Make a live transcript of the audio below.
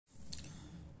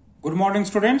Good morning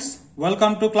students,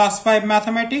 welcome to class 5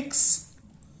 mathematics.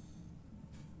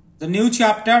 The new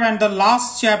chapter and the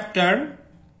last chapter,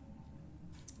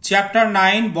 chapter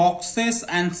 9 boxes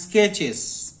and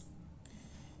sketches,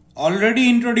 already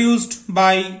introduced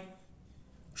by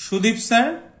Shudip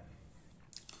sir.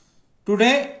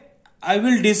 Today I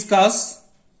will discuss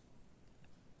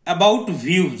about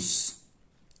views.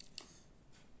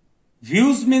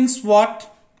 Views means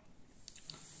what?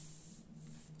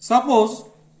 Suppose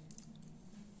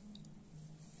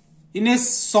in a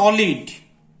solid,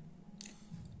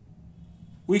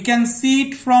 we can see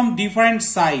it from different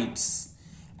sides,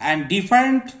 and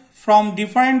from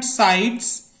different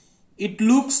sides it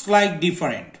looks like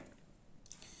different.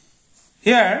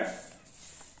 Here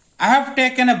I have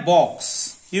taken a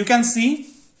box. You can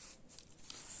see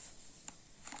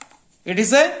it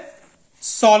is a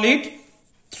solid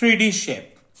 3D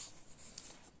shape.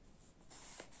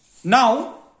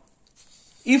 Now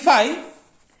if I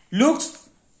look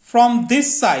from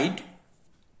this side,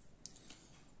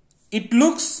 it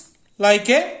looks like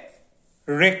a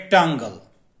rectangle.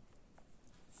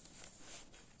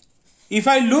 If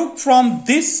I look from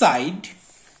this side,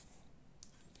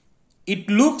 it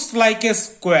looks like a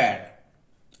square.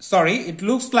 Sorry, it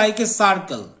looks like a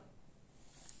circle.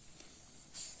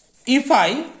 If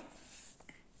I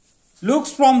look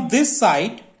from this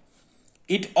side,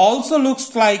 it also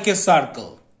looks like a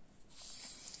circle.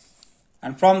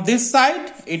 And from this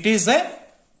side, it is a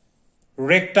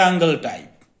rectangle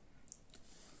type.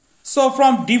 So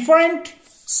from different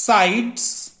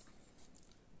sides,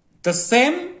 the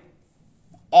same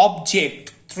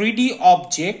object, 3D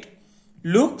object,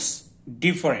 looks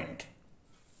different.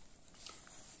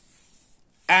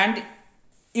 And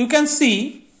you can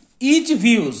see each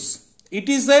views, it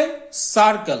is a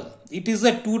circle. It is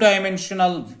a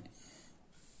two-dimensional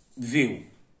view.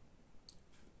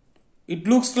 It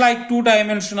looks like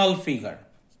two-dimensional figure.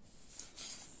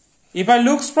 If I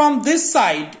look from this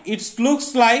side, it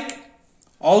looks like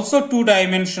also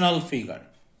two-dimensional figure.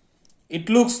 It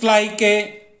looks like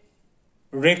a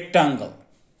rectangle.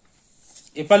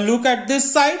 If I look at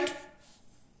this side,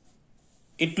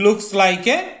 it looks like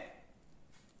a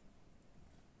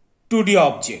 2D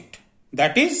object,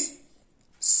 that is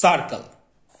circle.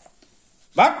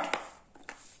 But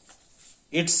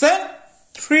it's a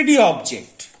 3D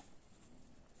object.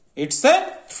 It's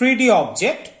a 3D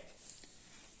object.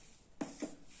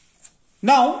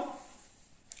 Now,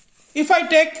 if I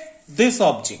take this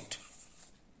object,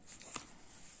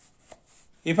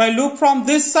 if I look from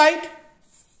this side,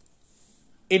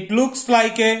 it looks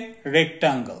like a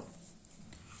rectangle.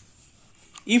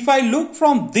 If I look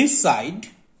from this side,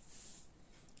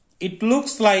 it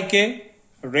looks like a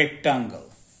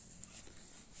rectangle.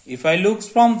 If I look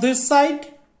from this side,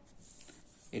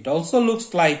 it also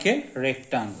looks like a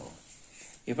rectangle.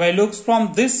 If I look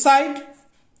from this side,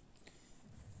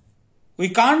 we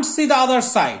can't see the other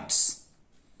sides,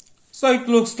 so it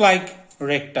looks like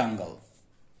rectangle.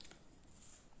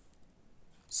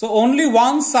 So only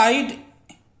one side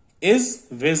is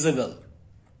visible,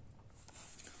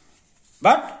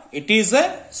 but it is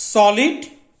a solid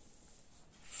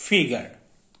figure,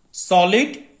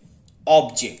 solid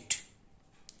object.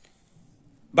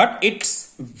 But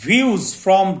its views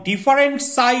from different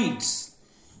sides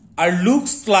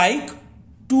looks like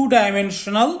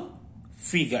two-dimensional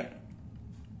figure.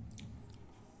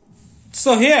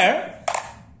 So here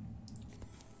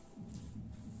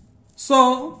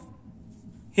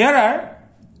are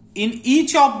in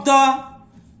each of the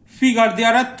figure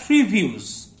there are three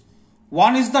views.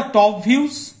 One is the top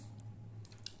views,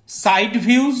 side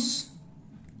views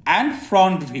and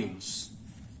front views.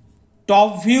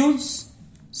 Top views,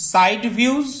 side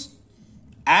views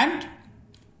and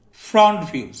front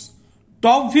views.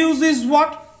 Top views is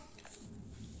what?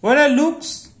 When I look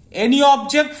any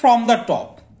object from the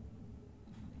top.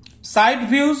 Side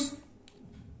views,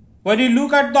 when you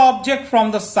look at the object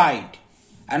from the side.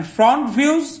 And front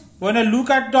views, when I look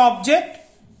at the object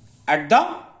at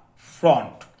the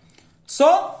front.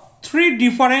 So three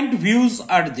different views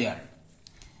are there.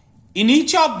 In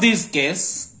each of these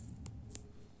cases,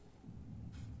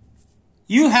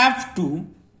 you have to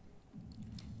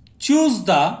choose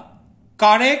the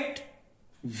correct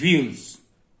views.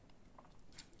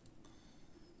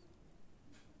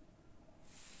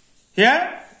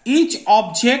 Here, each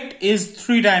object is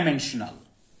three-dimensional.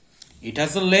 It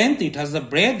has a length, it has a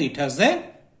breadth, it has a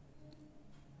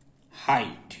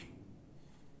height.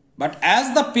 But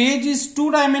as the page is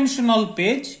two-dimensional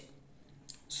page,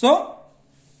 so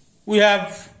we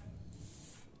have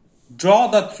draw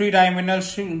the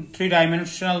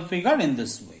three-dimensional figure in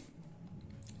this way.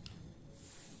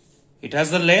 it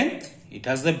has a length, it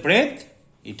has a breadth,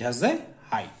 it has a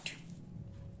height.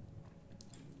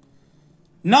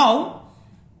 Now,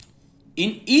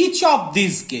 in each of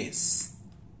these cases,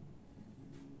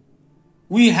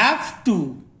 we have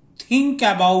to think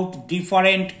about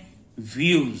different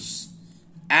views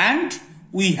and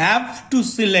we have to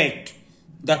select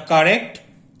the correct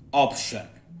option.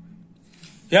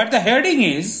 Here the heading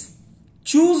is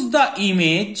choose the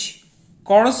image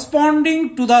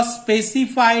corresponding to the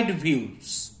specified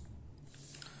views.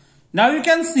 Now you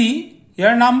can see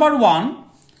here number 1,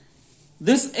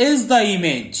 this is the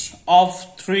image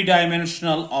of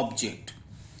three-dimensional object.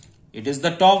 It is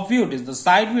the top view, it is the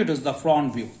side view, it is the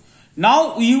front view.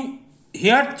 Now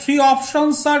here 3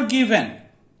 options are given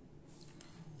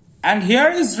and here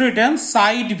is written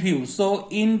side view. So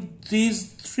in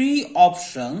these 3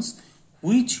 options,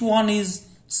 which one is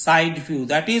side view?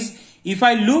 That is, if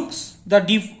I look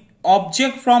the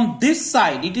object from this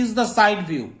side, it is the side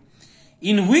view.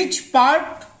 In which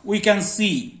part we can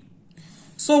see?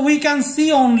 So we can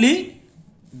see only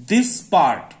this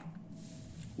part.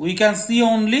 We can see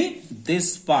only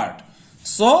this part.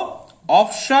 So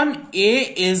option A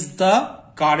is the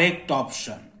correct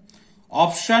option.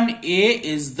 Option A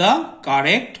is the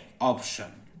correct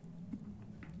option.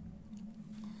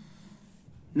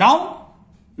 Now,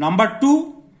 number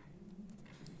 2.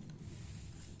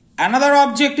 Another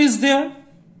object is there.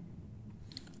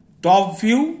 Top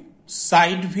view,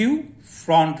 side view,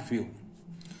 front view.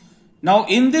 Now,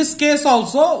 in this case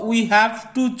also, we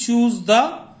have to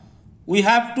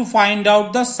find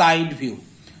out the side view.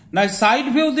 Now,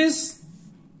 side view this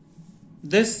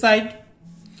side.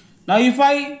 Now, if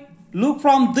I look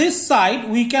from this side,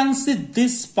 we can see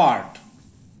this part.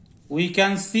 We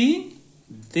can see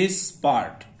this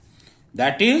part.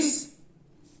 That is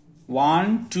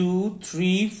 1, 2,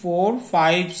 3, 4,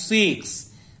 5,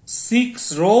 6.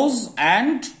 6 rows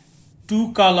and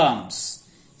 2 columns.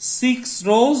 6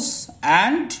 rows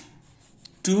and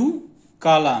 2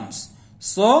 columns.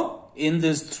 So, in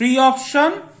this 3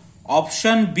 option,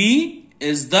 option B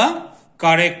is the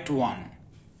correct one.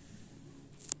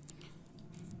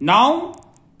 Now,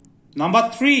 number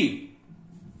 3.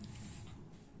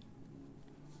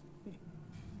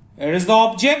 Here is the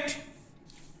object.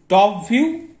 Top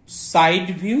view, side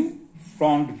view,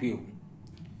 front view.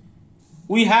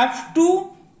 We have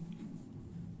to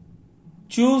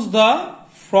choose the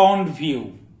front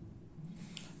view.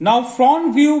 Now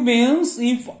front view means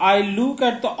if I look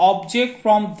at the object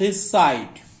from this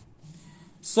side.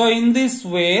 So in this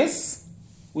ways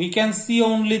we can see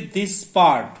only this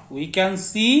part. We can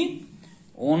see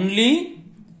only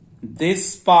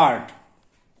this part.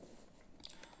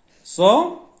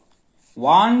 So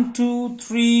 1, 2,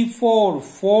 3, 4.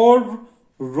 4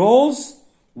 rows.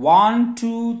 1,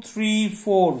 2, 3,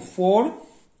 4. 4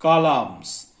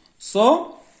 columns.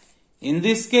 So in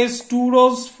this case 2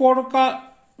 rows, 4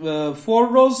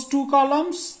 rows, 2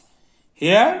 columns.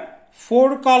 Here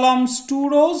 4 columns, 2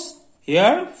 rows.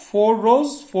 Here 4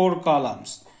 rows, 4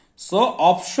 columns. So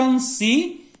option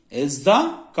C is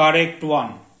the correct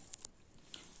one.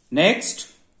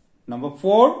 Next, number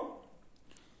 4.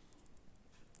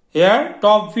 Here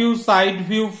top view, side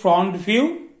view, front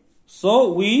view.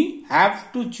 So we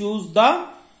have to choose the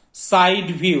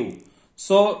side view.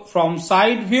 So from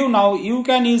side view, now you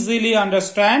can easily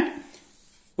understand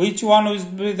which one will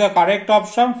be the correct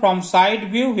option. From side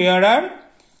view, here are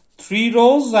 3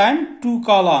 rows and 2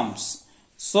 columns.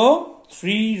 So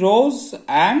 3 rows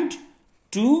and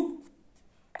 2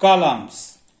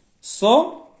 columns.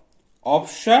 So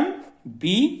option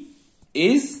B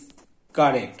is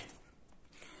correct.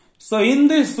 So in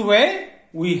this way,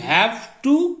 we have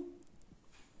to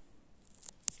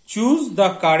choose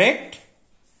the correct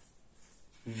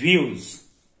views.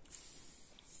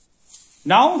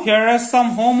 Now here is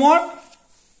some homework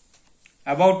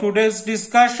about today's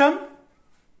discussion.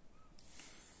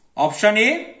 Option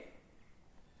A.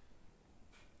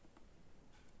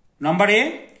 Number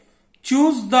A.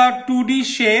 Choose the 2D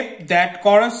shape that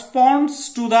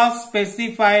corresponds to the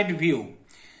specified view.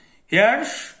 Here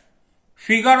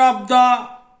figure of the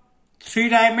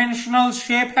 3-dimensional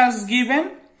shape has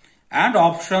given and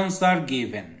options are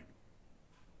given.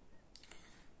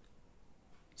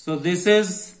 So this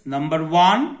is number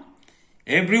 1.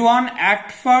 Everyone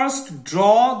at first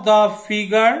draw the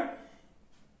figure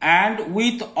and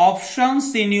with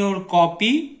options in your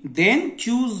copy, then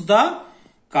choose the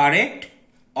correct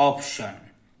option.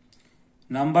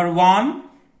 Number 1,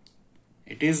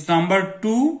 it is number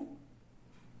 2,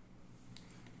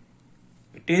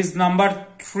 it is number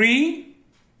 3,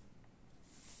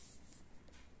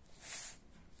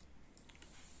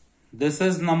 this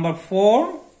is number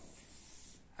 4,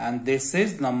 and this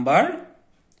is number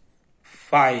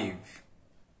 5.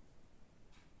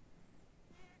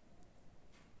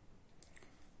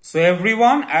 So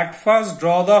everyone, at first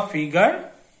draw the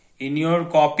figure in your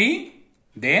copy,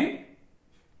 then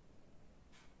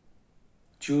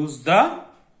choose the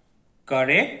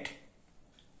correct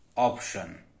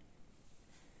option.